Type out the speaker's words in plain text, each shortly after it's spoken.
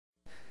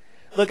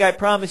Look, I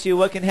promise you,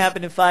 what can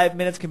happen in 5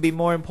 minutes can be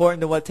more important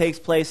than what takes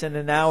place in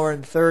an hour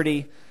and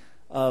 30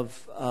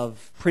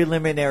 of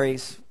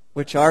preliminaries,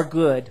 which are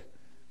good.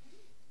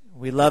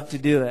 We love to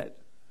do it.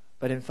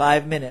 But in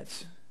 5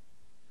 minutes,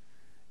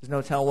 there's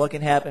no telling what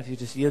can happen if you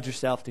just yield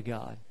yourself to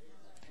God.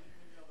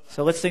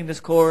 So let's sing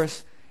this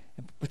chorus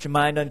and put your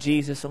mind on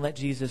Jesus and let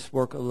Jesus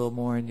work a little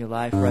more in your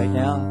life right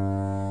now.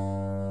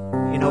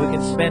 You know, we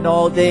can spend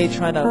all day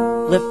trying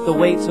to lift the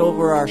weights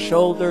over our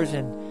shoulders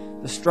and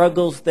the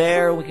struggles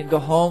there. We can go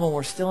home and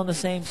we're still in the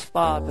same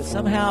spot. But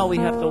somehow we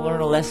have to learn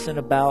a lesson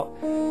about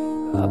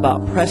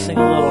pressing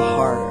a little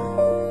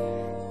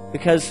harder.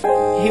 Because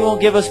He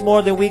won't give us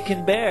more than we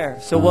can bear.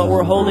 So what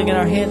we're holding in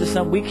our hands is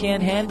something we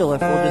can't handle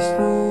if we'll just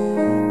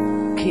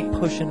keep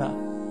pushing up.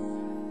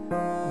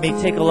 It may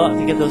take a lot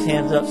to get those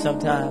hands up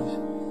sometimes.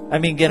 I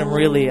mean, get them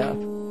really up.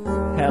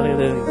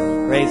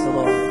 Hallelujah. Praise the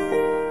Lord.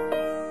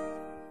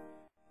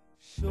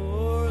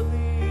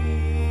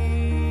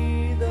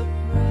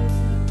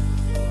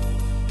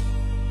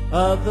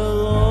 Of the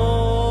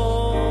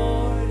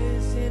Lord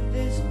is in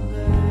this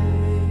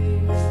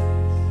place.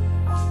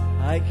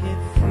 I can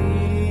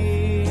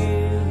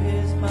feel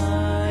His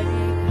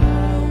mighty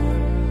power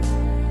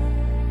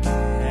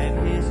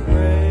and His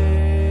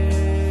grace.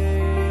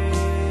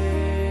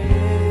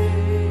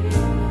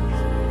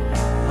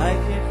 I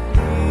can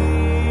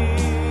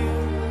feel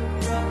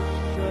the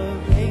rush of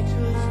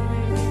angels'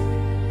 wings.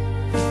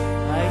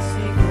 I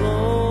see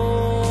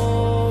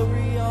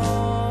glory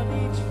on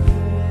each face.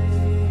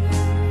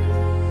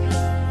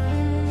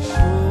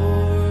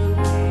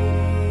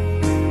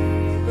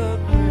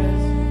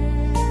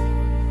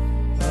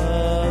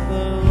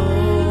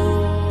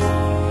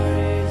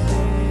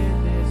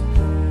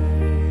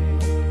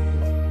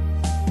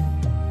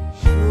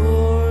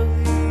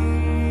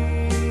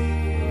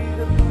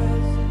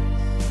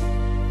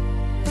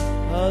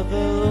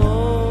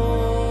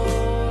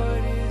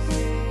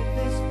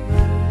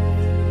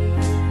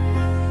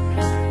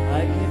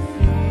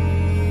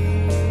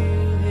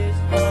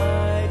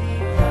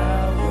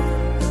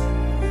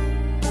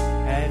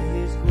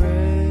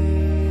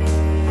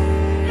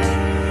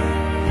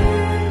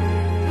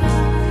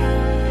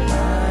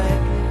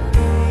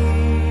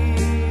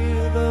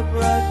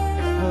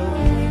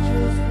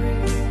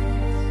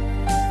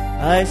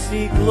 I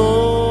see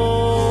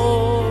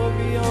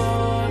glory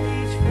on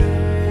each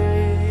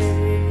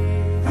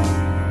face.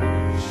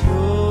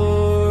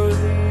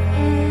 Surely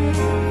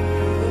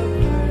the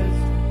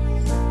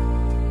presence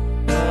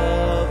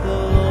of the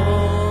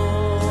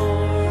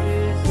Lord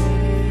is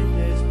in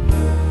this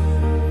place.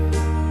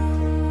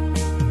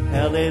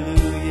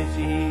 Hallelujah,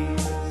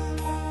 Jesus.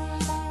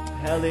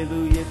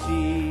 Hallelujah,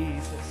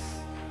 Jesus.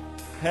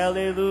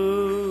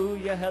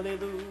 Hallelujah,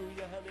 hallelujah.